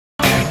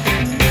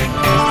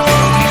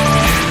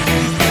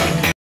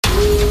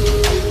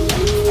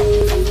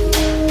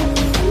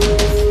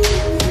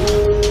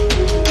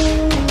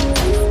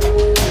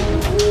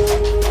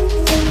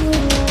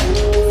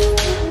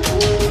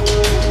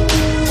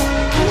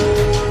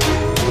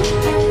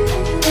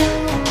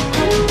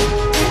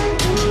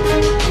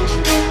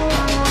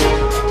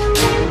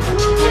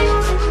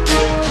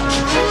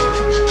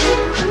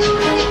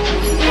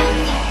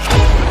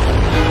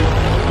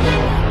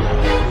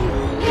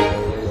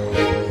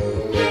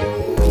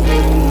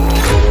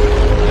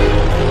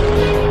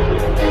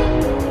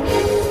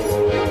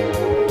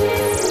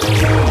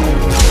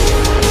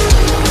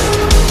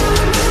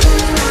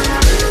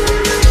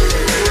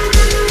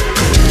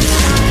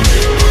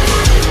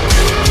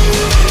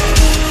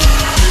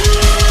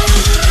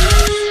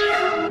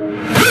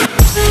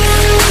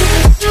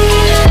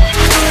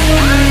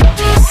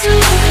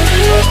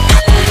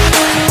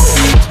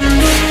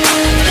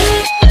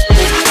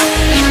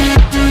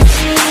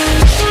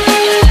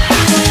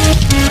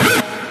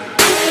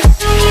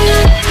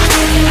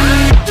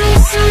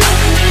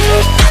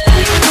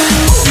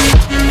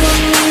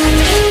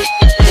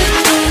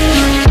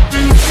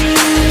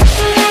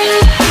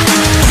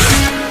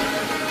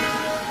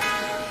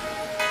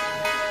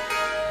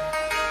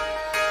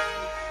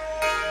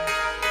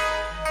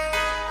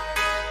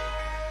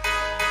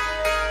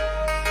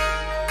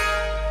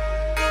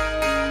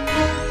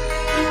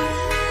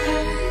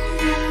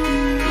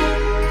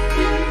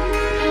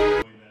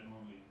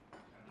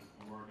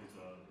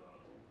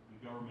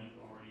government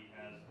already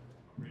has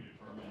a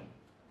predetermined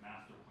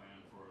master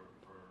plan for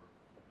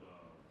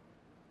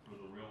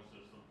the rail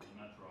system, the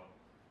metro.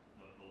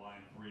 The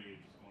line 3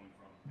 is going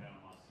from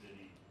Panama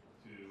City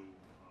to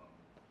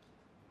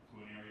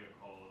an area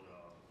called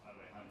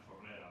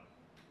Hardeep,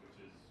 which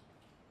is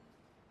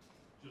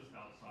just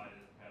outside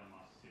of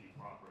Panama City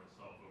proper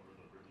itself, over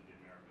the Bridge of the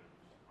Americas,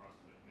 which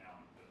crosses it now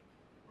into a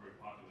very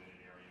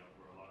populated area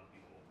where a lot of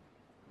people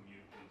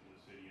commute into the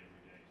city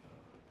every day to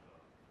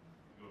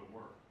go to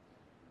work.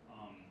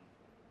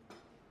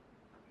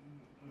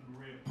 An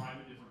array of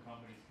private different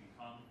companies can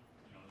come.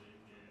 You know,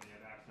 they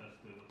have access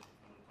to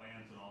the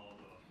plans and all of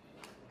the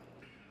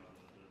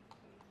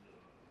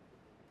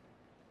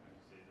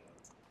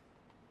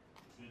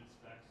bid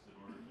specs in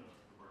order to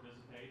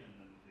participate, and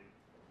then they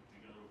put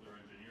together with their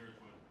engineers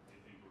what they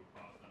think it would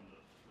cost them to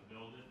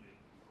build it. They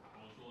make a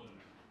proposal, and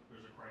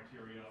there's a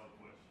criteria of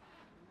which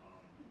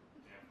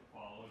they have to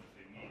follow, and if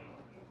they meet it,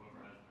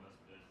 whoever has the best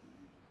bid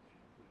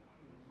will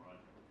win the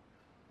project.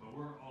 But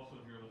we're also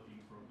here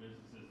looking for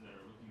businesses that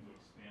are looking to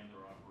expand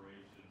their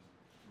operations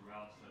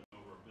throughout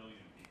over 1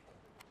 billion people.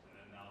 And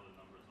then now the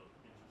numbers look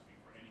interesting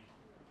for any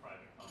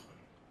private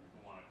company who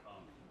want to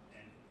come.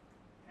 And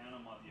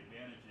Panama, the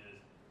advantage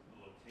is the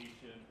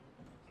location,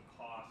 the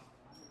cost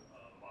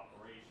of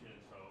operation.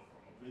 So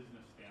from a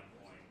business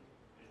standpoint,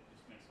 it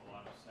just makes a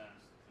lot of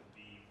sense to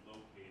be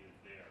located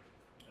there.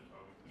 That's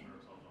why we consider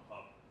ourselves a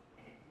hub.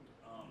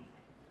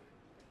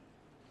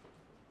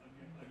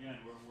 Again,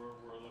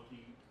 we're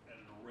looking at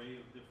an array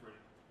of different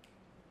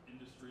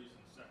industries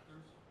and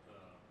sectors,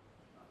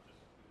 not just,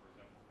 for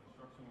example,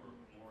 construction. We're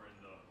more in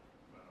the,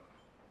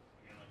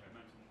 again, like I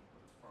mentioned,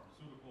 whether it's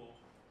pharmaceutical,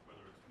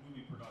 whether it's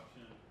movie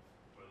production,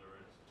 whether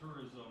it's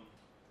tourism,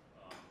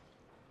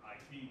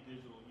 IT,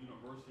 digital,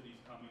 universities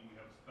coming. We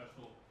have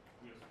special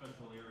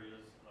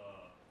areas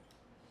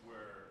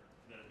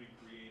that have been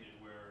created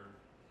where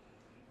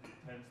it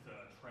tends to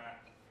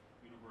attract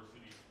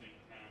universities, think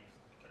tanks,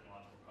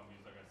 technological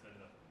companies. Like I said,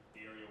 the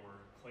area where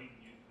Clayton,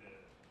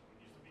 what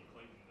used to be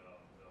Clayton,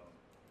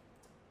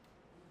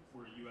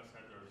 where the U.S.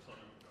 had their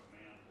Southern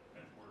Command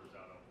headquarters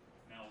out of.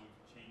 Now we've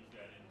changed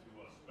that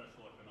into a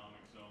special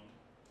economic zone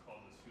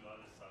called the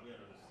Ciudad de Saber,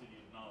 or the City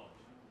of Knowledge,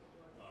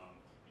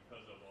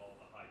 because of all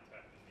the high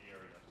tech in the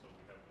area. So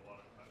we have a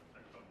lot of high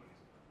tech companies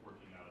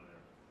working out of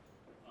there.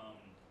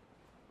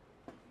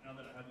 Now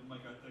that I have the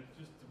mic, I'd like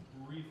just to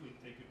briefly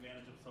take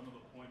advantage of some of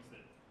the points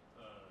that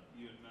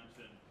you had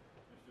mentioned,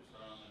 Mr.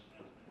 Sharan,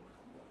 and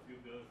a few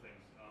of the other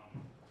things.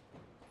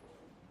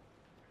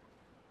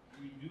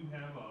 We do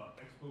have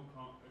Expo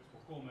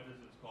Comet, as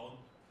it's called,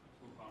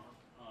 Expo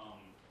Commerce. I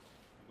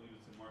believe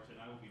it's in March,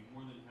 and I will be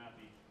more than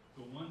happy.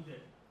 The one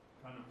that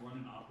kind of run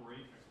and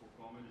operate Expo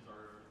Comet is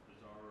our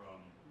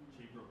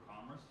Chamber of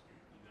Commerce.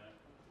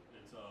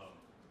 It's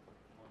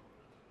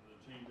the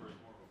chamber is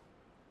more of a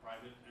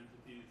private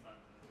entity. It's not.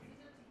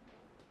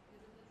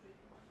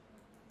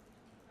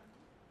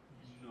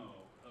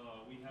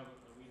 No, we have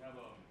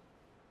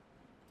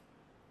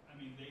I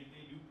mean, they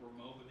do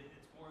promote, but it's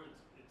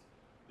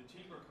the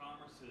Chamber of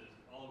Commerce is,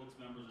 all of its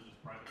members are just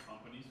private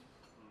companies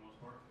for the most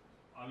part.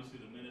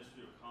 Obviously, the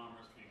Ministry of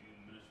Commerce, being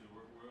the ministry,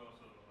 we're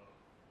also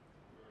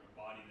we're a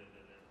body that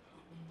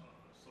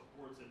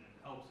supports it and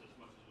helps as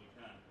much as we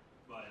can.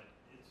 But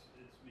it's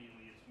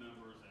mainly its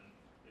members and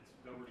its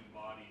governing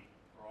body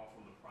are all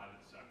from the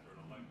private sector,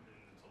 and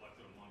it's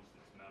elected amongst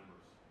its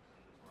members.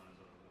 And it's run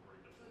as a very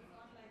different. So it's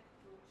not like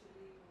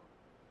virtually or.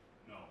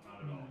 No,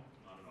 not at all.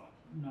 Not at all.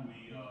 No.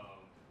 We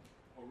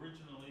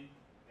originally,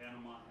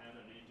 Panama had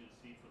an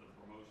agency for the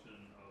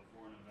promotion of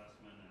foreign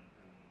investment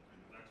and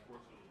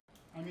exports.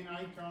 I mean,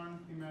 I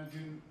can't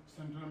imagine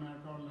Central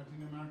America or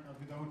Latin America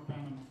without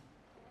Panama.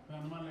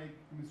 Panama, like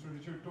Mr.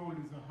 Richard told,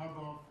 is a hub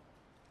of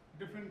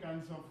different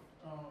kinds of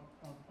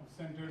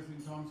centers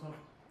in terms of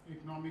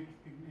economic,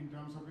 in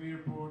terms of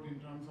airport, in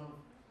terms of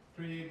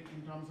trade,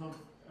 in terms of,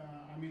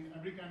 I mean,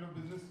 every kind of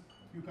business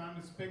you can't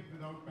expect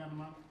without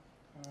Panama.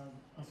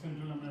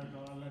 Central America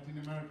or Latin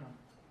America.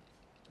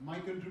 My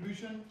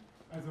contribution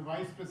as a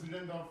Vice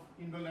President of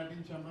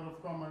Indo-Latin Chamber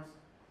of Commerce,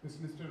 this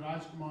Mr.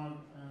 Rajkumar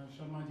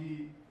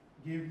Sharmaji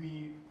gave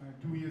me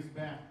 2 years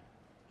back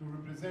to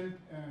represent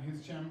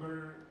his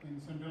chamber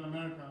in Central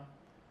America.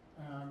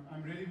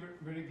 I'm really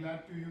very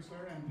glad to you,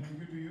 sir, and thank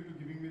you to you to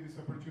giving me this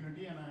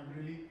opportunity, and I have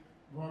really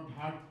worked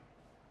hard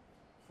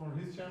for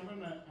his chamber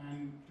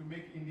and to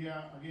make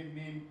India again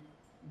name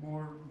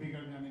more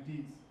bigger than it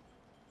is.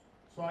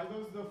 So I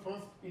was the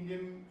first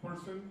Indian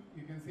person,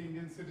 you can say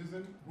Indian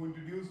citizen, who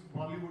introduced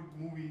Bollywood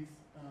movies.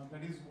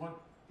 That is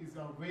what is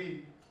our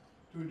way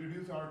to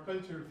introduce our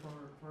culture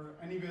for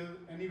anywhere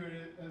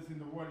else in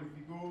the world. If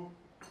we go,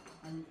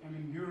 I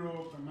mean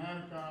Europe,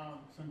 America,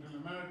 Central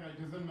America,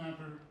 it doesn't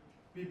matter.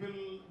 People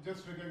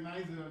just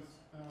recognize us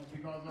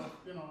because of,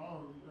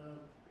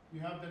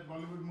 you have that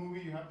Bollywood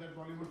movie, you have that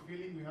Bollywood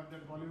feeling, you have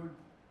that Bollywood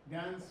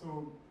dance.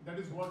 So that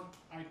is what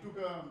I took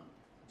a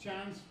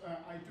chance,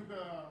 I took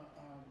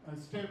a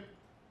step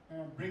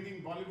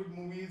bringing Bollywood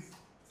movies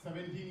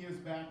 17 years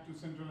back to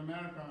Central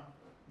America,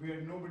 where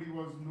nobody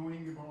was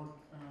knowing about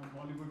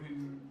Bollywood in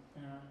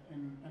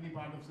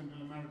of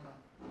Central America.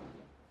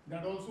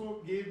 That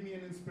also gave me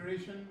an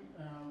inspiration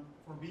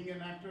for being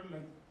an actor.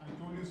 Like I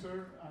told you,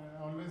 sir, I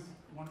always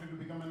wanted to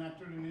become an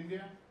actor in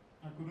India.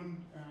 I couldn't,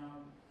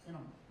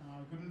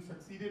 I couldn't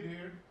succeed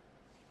here.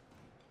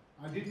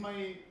 I did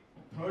my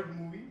third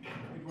movie.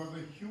 It was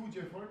a huge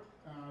effort.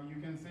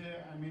 You can say,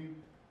 I mean,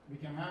 we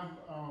can have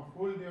a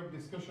whole day of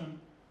discussion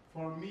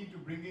for me to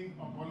bring in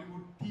a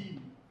Bollywood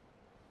team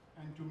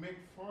and to make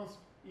first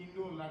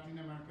Indo-Latin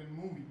American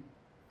movie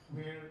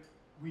where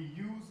we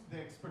use the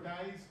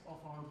expertise of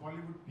our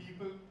Bollywood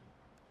people,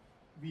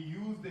 we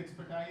use the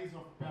expertise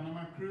of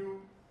Panama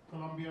crew,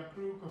 Colombia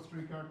crew, Costa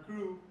Rica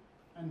crew,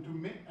 and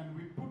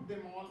we put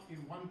them all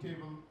in one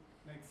table,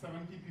 like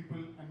 70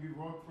 people, and we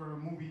worked for a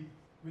movie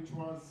which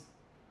was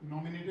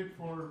nominated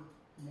for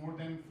more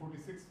than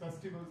 46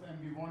 festivals, and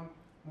we won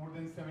more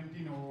than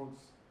 17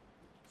 awards.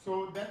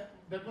 So that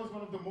was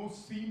one of the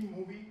most seen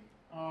movie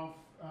of,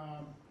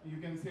 you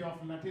can say,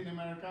 of Latin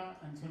America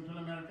and Central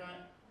America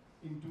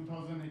in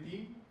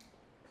 2018.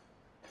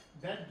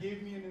 That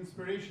gave me an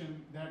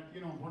inspiration that,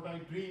 what I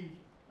dreamed,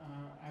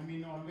 I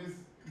mean, always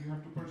you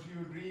have to pursue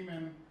your dream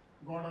and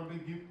God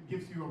always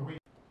gives you a way.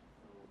 So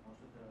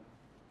most of the,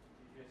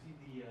 if you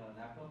see the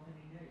laptops in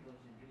India, it was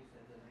introduced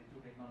as a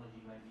breakthrough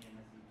technology by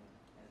BMS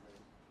as a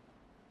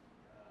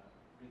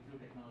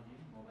breakthrough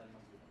technology in mobile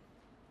computer.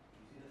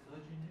 You see the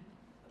search engine,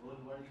 the whole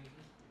world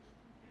uses,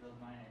 it was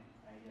my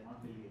idea,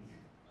 not Bill Gates.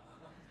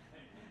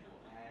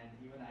 And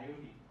even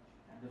IoT,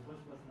 I'm the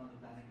first person on the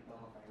planet to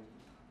talk of IoT.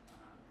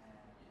 And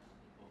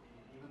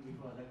even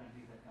before other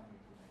countries had come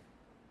into that.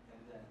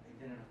 That is the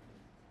Internet of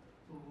Things.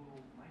 So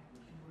my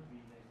question would be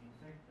that, in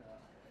fact,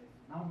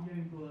 now we are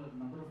into a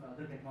number of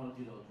other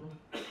technologies also in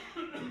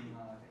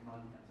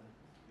technology consultants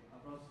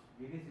across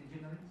various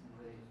engineering and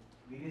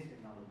various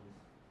technologies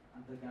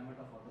and the gamut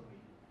of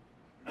automation.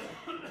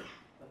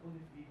 Suppose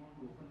if we want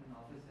to open an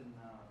office in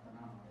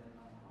Panama, then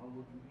how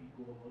would we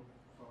go about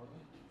for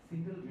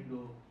single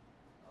window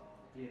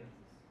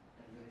clearances,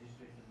 like the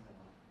registrations and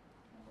all?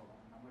 Number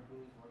one. Number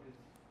two is, what is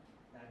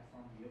that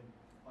from here,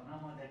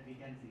 Panama, that we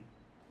can see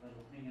while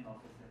opening an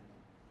office, and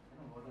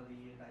what are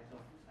the types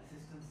of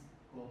assistance,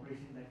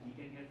 cooperation that we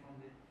can get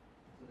from it,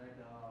 so that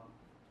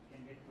we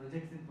can get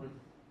projects in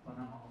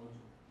Panama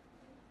also.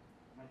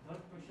 My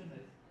third question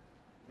is,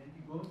 when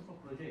we go in for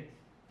projects,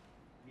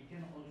 we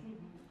can also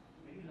do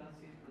very large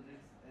scale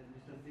projects, as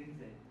Mr. Singh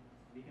said.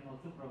 We can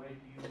also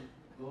provide you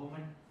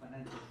government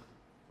finances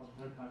from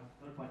third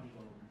party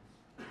governments,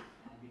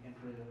 and we can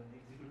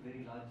execute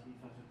very large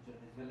infrastructure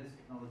as well as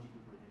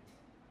technological projects.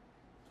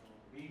 So,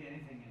 be it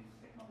anything in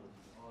technology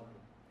or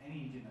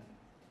any engineering,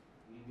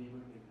 we'll be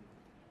able to execute.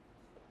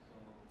 So,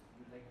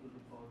 we'd like to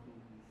look forward to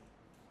these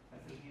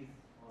facilities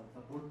or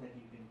support that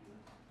you can give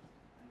us,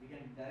 and we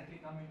can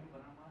directly come into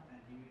Panama and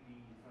give you the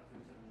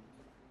infrastructure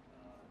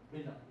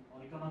build up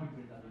or economic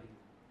build up. We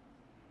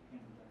can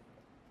do that.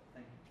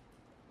 Thank you.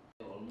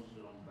 Almost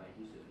around 5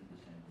 to 7%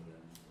 per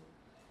annum.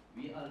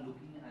 We are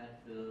looking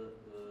at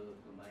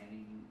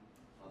combining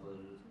our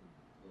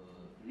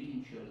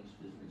reinsurance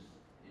business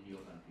in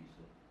your country,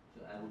 sir.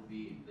 So I would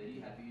be very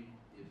happy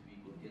if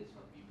we could get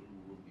some people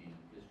who would be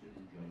interested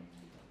in joining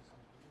with us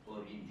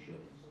for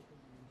reinsurance.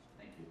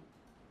 Thank you.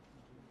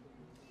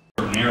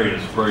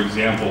 Areas, for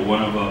example,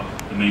 one of the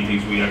main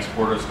things we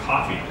export is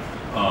coffee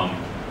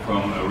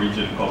from a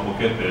region called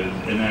Boquete,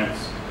 and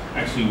that's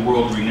actually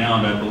world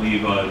renowned. I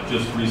believe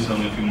just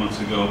recently, a few months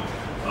ago,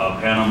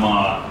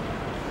 Panama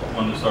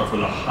won the star for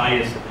the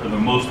highest or the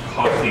most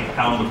costly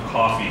pound of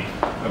coffee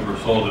ever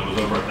sold. It was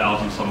over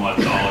 $1,000 some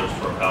odd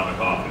for a pound of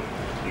coffee,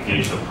 the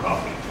geisha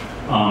coffee.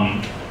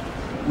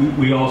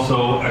 We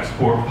also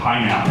export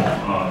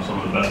pineapple, some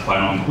of the best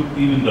pineapple,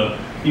 even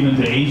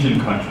to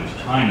Asian countries,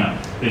 China.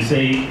 They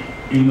say,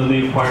 even though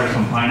they acquire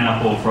some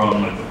pineapple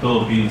from like the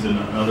Philippines and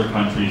other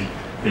countries,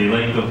 they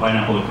like the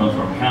pineapple that comes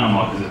from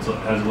Panama because it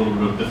has a little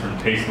bit of different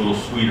taste, a little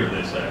sweeter,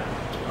 they say.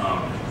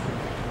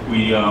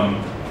 We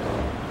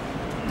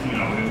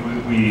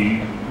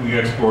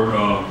export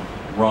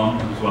rum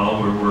as well.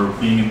 We're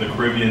being in the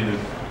Caribbean,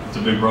 it's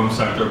a big rum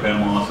sector.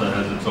 Panama also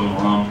has its own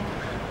rum.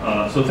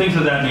 So things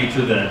of that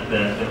nature that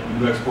we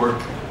do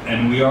export,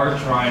 and we are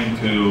trying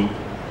to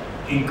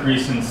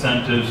increase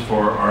incentives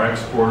for our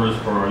exporters,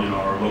 for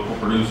our local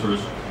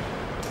producers.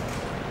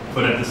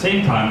 But at the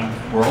same time,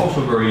 we're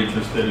also very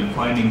interested in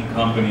finding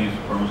companies,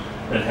 firms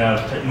that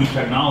have new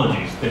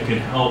technologies that can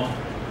help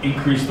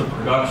increase the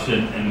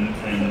production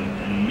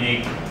and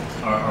make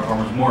our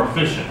farmers more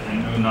efficient.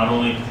 And not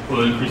only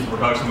will it increase the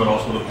production, but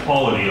also the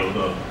quality of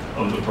the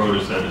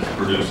produce that it's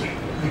producing.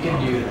 We can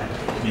do that.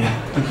 Yeah.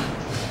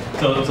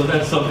 So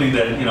that's something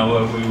that we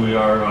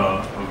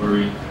are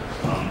very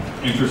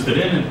interested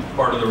in, and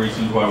part of the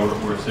reasons why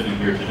we're sitting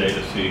here today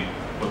to see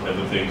what type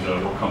of things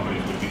what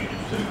companies would be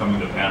interested in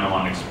coming to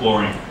Panama and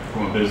exploring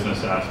from a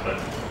business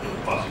aspect the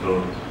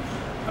possibilities.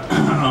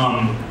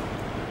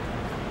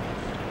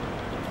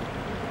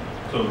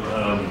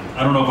 I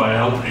don't know if I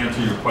helped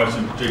answer your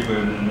question,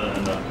 particularly in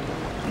the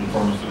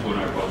pharmaceutical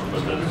and agriculture,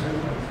 but that's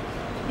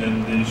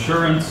in the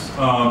insurance.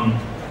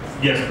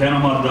 Yes,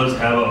 Panama does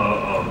have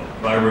a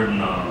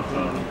vibrant,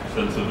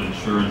 extensive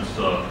insurance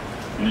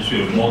industry.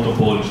 We have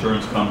multiple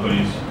insurance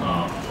companies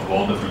of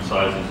all different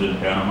sizes in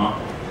Panama.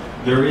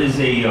 There is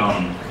there's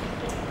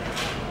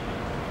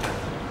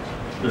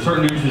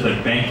certain industries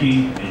like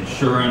banking,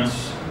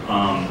 insurance,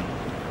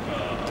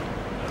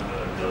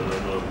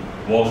 the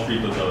Wall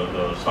Street,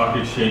 the stock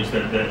exchange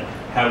that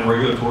have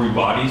regulatory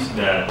bodies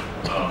that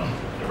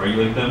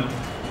regulate them.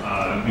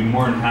 I'd be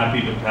more than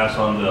happy to pass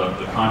on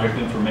the contact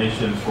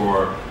information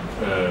for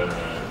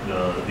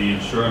the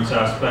insurance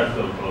aspect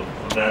of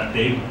that.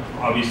 They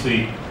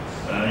obviously, you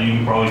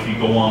can probably, if you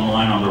go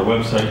online on their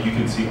website, you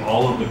can see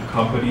all of the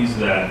companies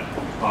that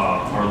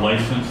are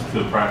licensed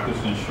to practice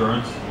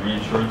insurance,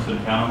 reinsurance in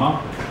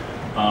Panama.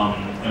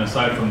 And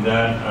aside from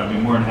that, I'd be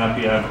more than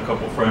happy. I have a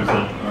couple friends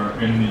that are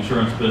in the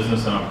insurance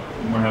business, and I'm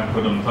more than happy to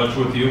put them in touch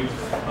with you,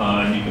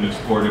 and you can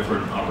explore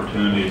different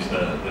opportunities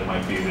that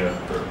might be there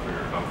for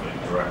your company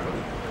directly.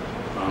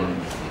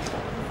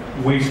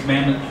 Waste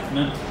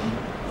management.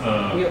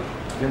 Here,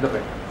 in the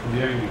back.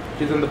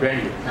 She's in the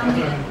back.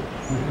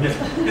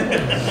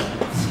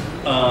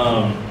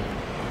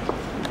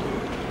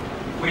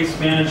 Waste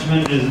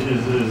management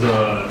is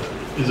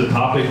a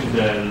topic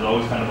that is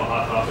always kind of a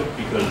hot topic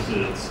because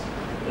it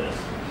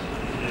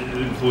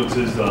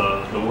influences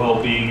the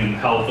well-being and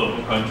health of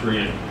the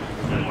country and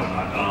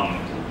whatnot.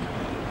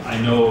 I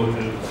know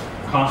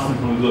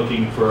constantly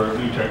looking for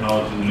new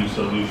technologies and new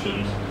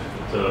solutions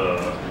to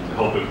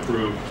help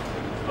improve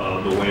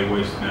the way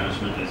waste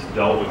management is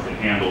dealt with and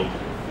handled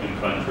in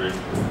country,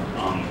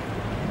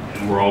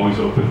 and we're always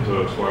open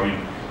to explore. I mean,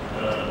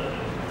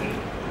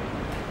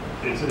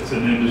 it's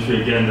an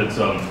industry again that's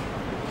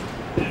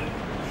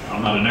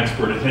I'm not an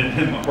expert in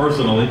it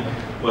personally,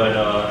 but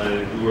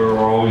we're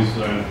always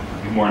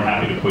be more than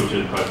happy to put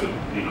you in touch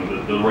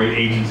with the right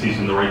agencies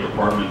and the right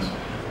departments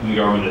in the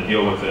government that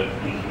deal with it,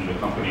 and the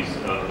companies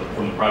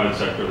from the private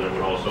sector that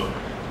would also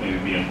maybe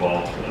be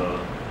involved in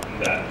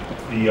that.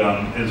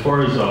 As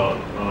far as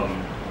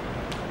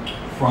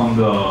from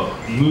the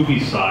movie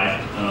side,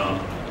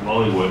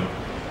 Hollywood,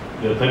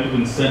 the type of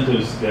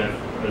incentives that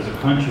as a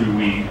country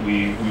we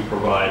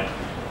provide,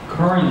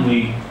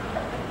 currently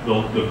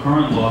the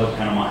current law that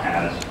Panama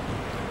has,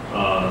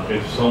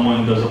 if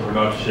someone does a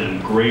production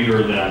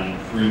greater than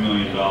 $3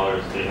 million,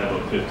 they have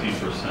a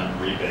 15%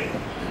 rebate.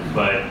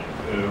 But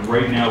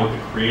right now, with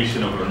the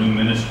creation of our new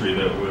ministry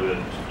that's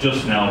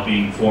just now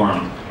being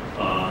formed,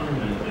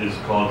 is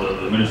called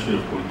the Ministry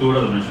of Cultura,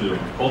 the Ministry of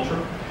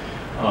Culture.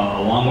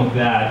 Along with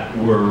that,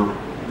 we're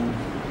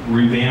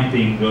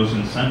revamping those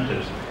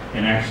incentives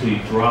and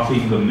actually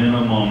dropping the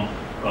minimum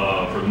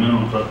for the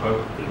minimum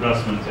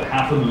investment to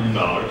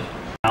 $500,000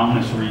 down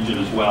this region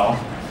as well.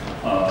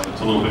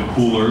 It's a little bit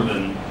cooler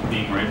than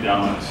being right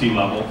down at sea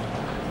level.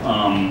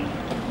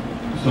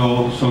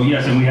 So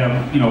yes, and we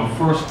have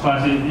first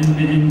class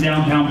in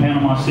downtown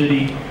Panama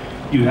City.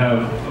 You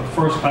have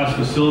first class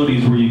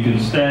facilities where you can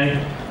stay.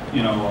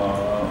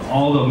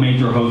 All the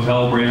major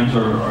hotel brands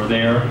are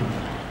there.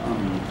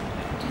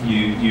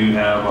 You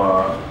have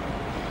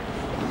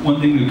one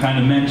thing to kind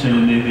of mention,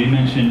 and they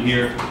mentioned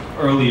here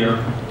earlier.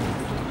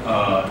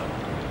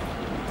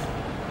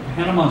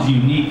 Panama's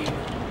unique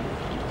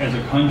as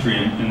a country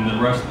in the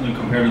rest,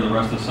 compared to the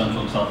rest of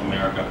Central and South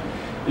America,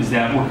 is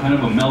that we're kind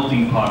of a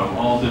melting pot of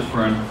all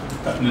different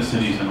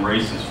ethnicities and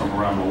races from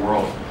around the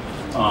world.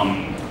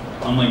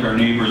 Unlike our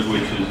neighbors,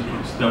 which is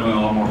definitely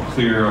a lot more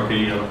clear. Okay,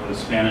 you have the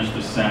Spanish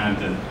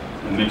descent and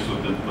mixed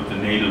with the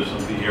natives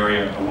of the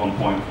area at one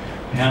point.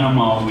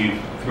 Panama, we've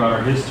throughout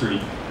our history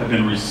have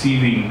been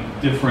receiving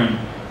different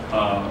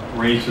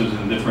races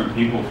and different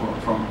people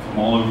from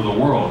all over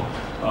the world.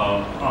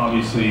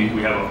 Obviously,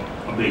 we have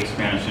a big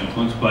Spanish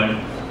influence, but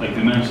like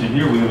they mentioned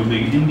here, we have a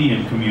big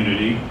Indian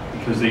community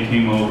because they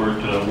came over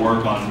to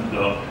work on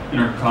the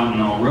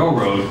Intercontinental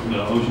Railroad,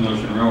 the Ocean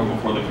Railroad,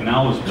 before the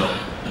canal was built.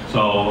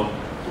 So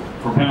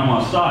for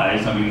Panama's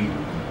size, I mean,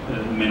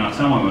 it may not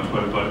sound like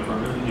much, but for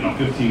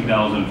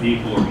 15,000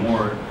 people or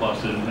more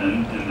plus,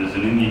 and as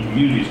an Indian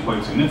community is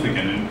quite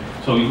significant. And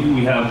so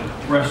we have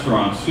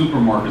restaurants,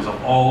 supermarkets,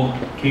 all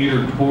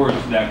catered towards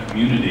that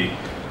community.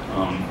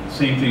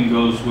 Same thing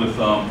goes with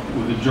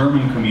the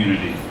German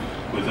community.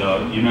 With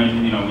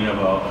United, we have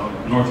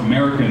a North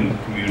American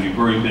community,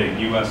 very big,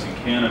 U.S. and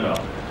Canada.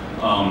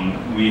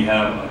 We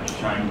have a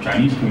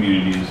Chinese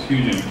community is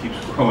huge and it keeps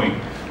growing.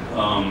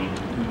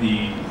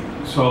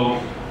 So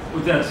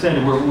with that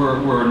said,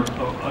 we're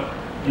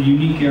a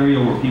unique area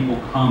where people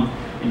come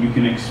and you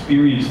can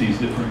experience these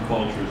different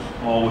cultures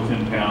all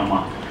within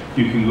Panama.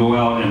 You can go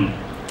out and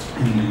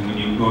when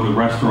you go to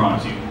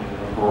restaurants, you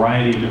have a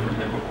variety of different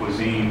type of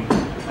cuisine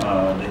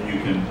that you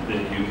can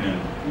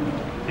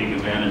take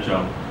advantage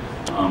of.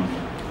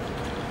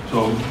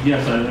 So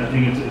yes, I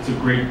think it's a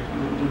great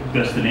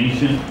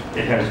destination.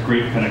 It has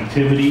great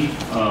connectivity,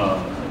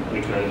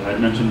 like I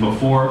mentioned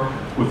before.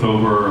 With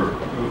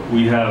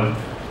we have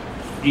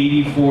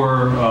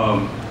 84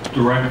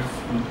 direct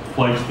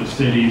flights to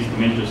cities, the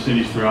major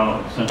cities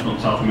throughout Central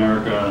and South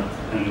America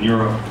and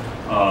Europe,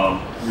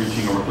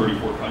 reaching over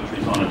 34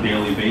 countries on a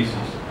daily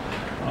basis.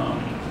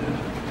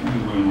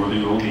 and we're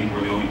the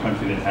only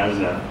country that has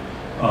that.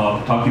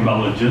 Talking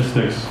about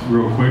logistics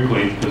real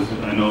quickly, because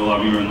I know a lot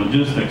of you are in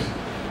logistics,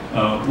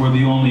 we're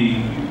the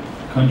only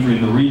country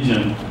in the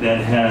region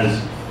that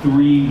has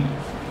 3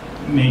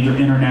 major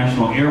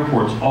international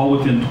airports all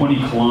within 20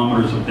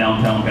 kilometers of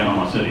downtown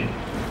Panama City.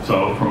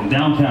 So from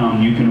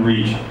downtown, you can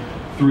reach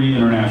 3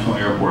 international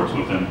airports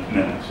within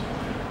minutes.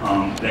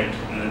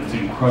 That's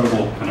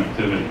incredible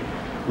connectivity.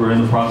 We're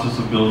in the process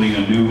of building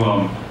a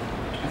new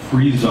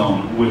free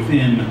zone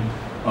within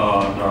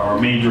our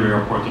major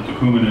airport, the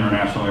Tucumán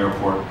International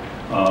Airport,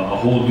 a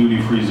whole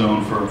duty-free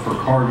zone for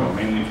cargo,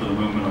 mainly for the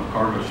movement of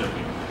cargo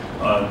shipping.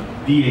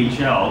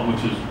 DHL,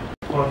 which is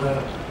for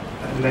the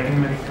Latin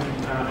American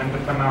and the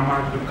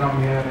Panama to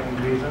come here and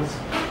raise us.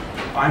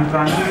 I'm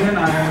Pranjivan.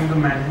 I am the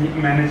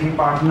managing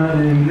partner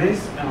in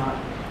Inlace.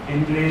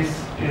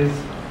 Inlace is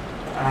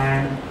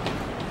an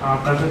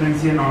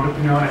consultancy and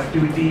entrepreneur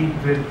activity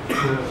with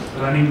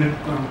running with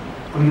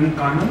Kundan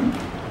Kanam.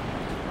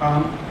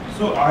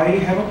 So I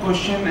have a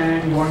question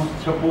and want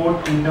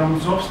support in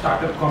terms of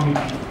startup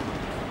committee.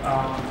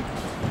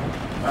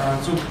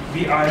 So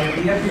we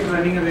have been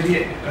running a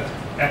very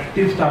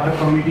active startup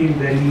committee in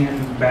Delhi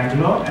and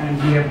Bangalore,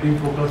 and we have been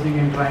focusing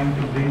and trying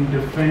to bring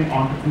different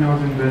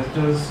entrepreneurs,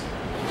 investors,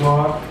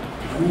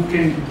 who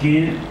can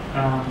gain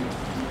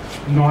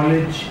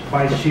knowledge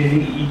by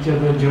sharing each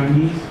other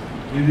journeys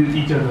with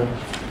each other.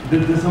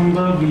 This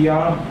December we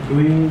are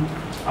doing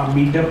a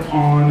meetup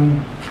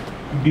on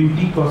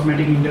beauty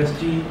cosmetic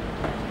industry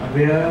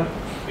where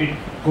it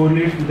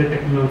correlates with the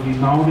technology.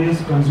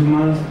 Nowadays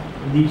consumers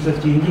needs are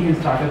changing and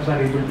startups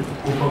are able to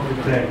cope up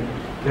with that.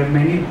 There are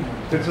many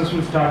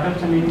successful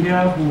startups in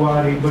India who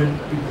are able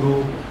to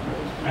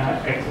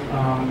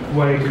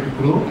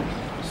grow.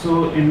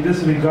 So in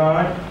this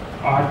regard,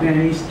 are there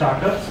any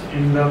startups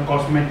in the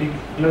cosmetic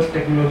plus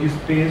technology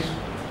space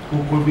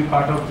who could be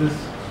part of this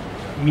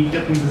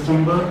meetup in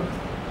December?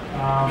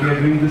 We are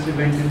doing this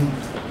event in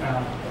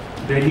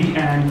Delhi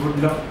and would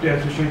love to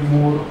associate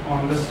more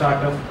on the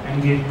startup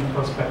engagement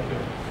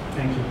perspective.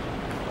 Thank you.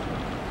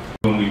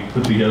 When we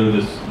put together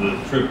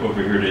the trip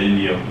over here to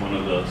India, one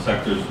of the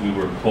sectors we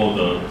were told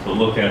to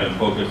look at and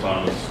focus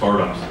on was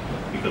startups,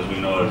 because we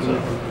know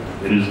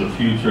it is the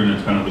future and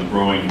it's kind of the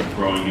growing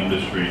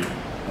industry.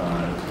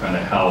 It's kind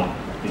of how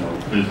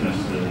business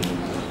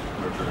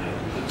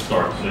it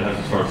starts. It has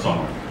to start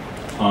somewhere,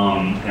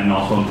 and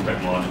also on the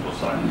technological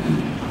side.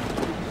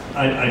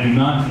 I do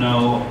not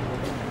know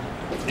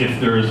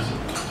if there's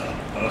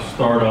a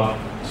startup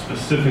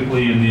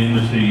specifically in the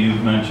industry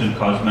you've mentioned,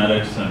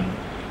 cosmetics,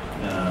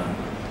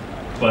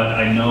 but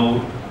I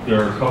know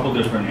there are a couple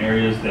different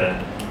areas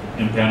that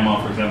in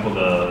Panama, for example,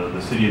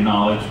 the City of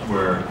Knowledge,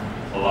 where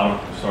a lot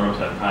of startups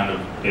have kind of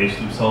based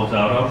themselves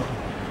out of,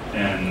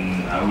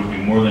 and I would be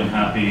more than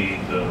happy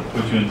to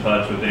put you in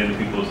touch with either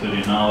people at City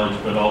of Knowledge,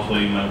 but also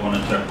you might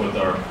want to check with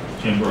our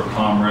Chamber of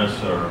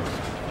Commerce, or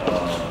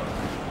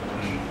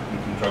we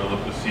can try to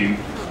look to see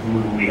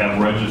who we have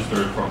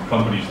registered from a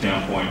company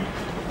standpoint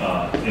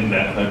in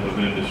that type of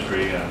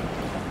industry,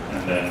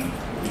 and then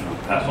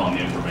pass on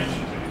the information to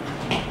you.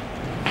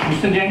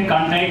 Mr. Jain,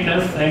 contact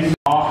us, and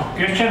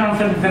question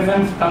answer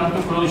sessions come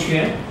to close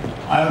here.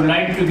 I would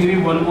like to give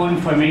you one more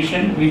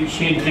information which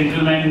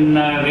gentleman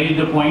raised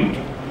the point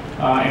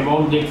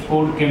about the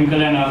export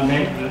chemical and all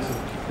that.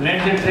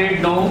 Let the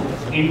trade know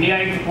India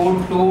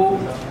export to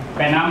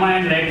Panama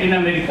and Latin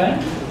America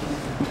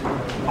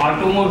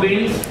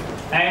automobiles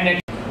and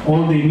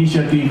all the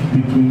initiatives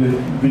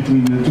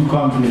between the two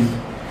countries.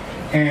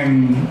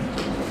 And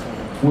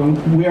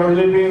when we are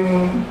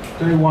leaving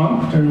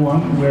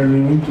 31, we are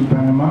leaving to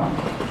Panama,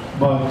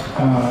 but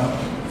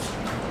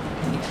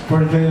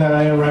first day that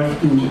I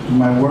arrived to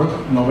my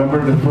work,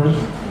 November the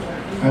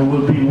 1st, I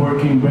will be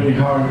working very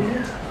hard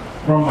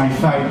from my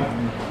side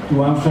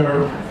to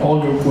answer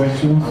all your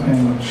questions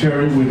and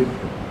share it with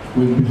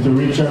Mr.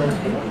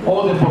 Richard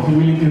all the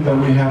possibilities that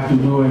we have to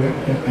do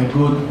a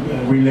good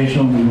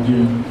relation with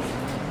you.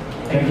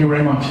 Thank you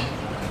very much.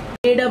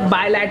 A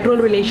bilateral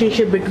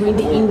relationship between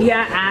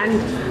India and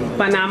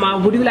Panama.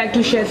 Would you like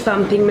to share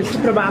something?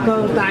 Mr.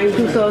 Prabhakar, thank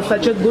you, sir.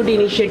 Such a good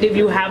initiative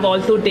you have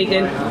also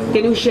taken.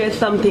 Can you share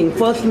something?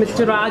 First,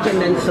 Mr. Raj,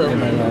 and then sir.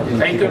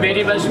 Thank you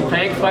very much.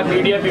 Thanks for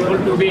media people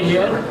to be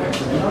here.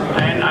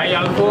 And I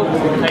also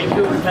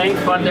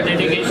thanks for the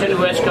delegation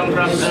who has come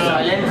from the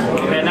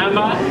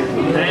Panama,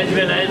 as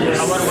well as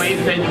our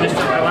vice president,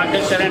 Mr.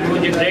 Prabhakar Sharan, who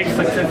is a great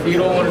success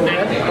hero over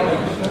there.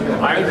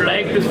 I would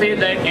like to say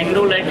that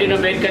Indo-Latin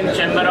American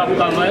Chamber of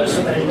Commerce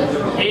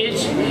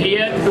is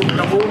here to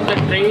promote the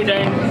trade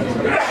and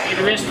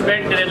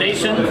investment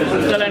relations,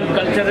 social and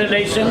cultural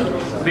relations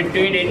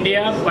between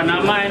India,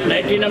 Panama and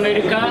Latin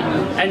America,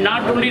 and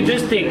not only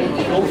this thing,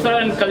 social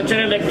and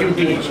cultural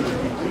activities.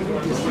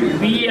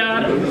 We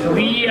are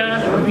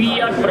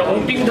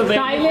promoting the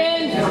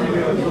Silence.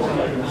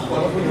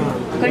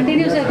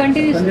 Continue, sir.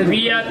 Continue, sir.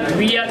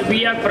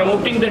 We are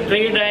promoting the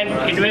trade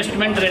and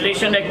investment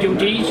relation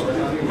activities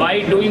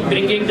by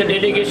bringing the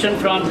delegation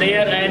from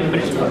there and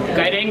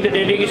carrying the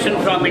delegation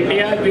from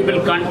India. We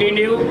will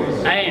continue,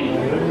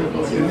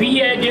 and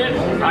we as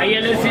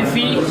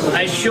ILSCC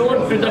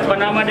assured to the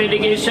Panama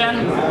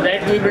delegation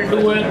that we will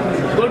do a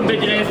good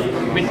business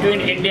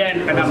between India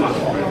and Panama.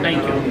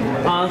 Thank you.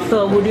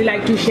 Sir, would you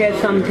like to share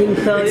something,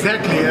 sir?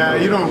 Exactly.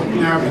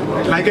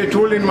 Like I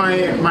told in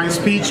my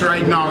speech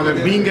right now,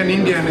 that being an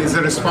Indian is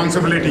a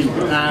responsibility,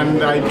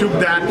 and I took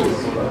that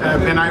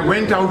when I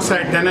went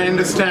outside. Then I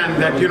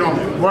understand that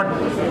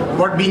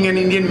what being an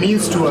Indian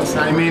means to us.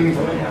 I mean,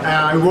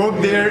 I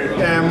worked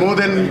there more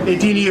than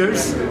 18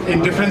 years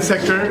in different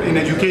sector, in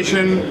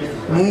education,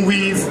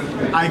 movies.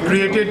 I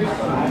created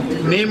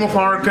name of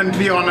our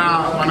country on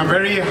a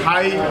very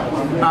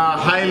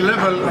high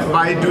level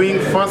by doing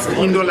first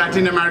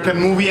Indo-Latin American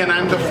movie, and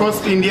I'm the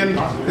first Indian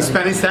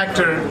Spanish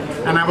actor,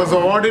 and I was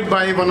awarded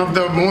by one of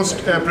the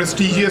most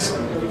prestigious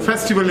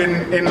festival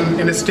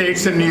in the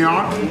States in New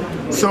York.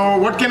 So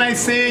what can I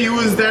say you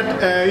is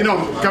that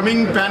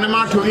coming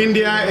Panama to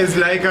India is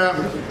like a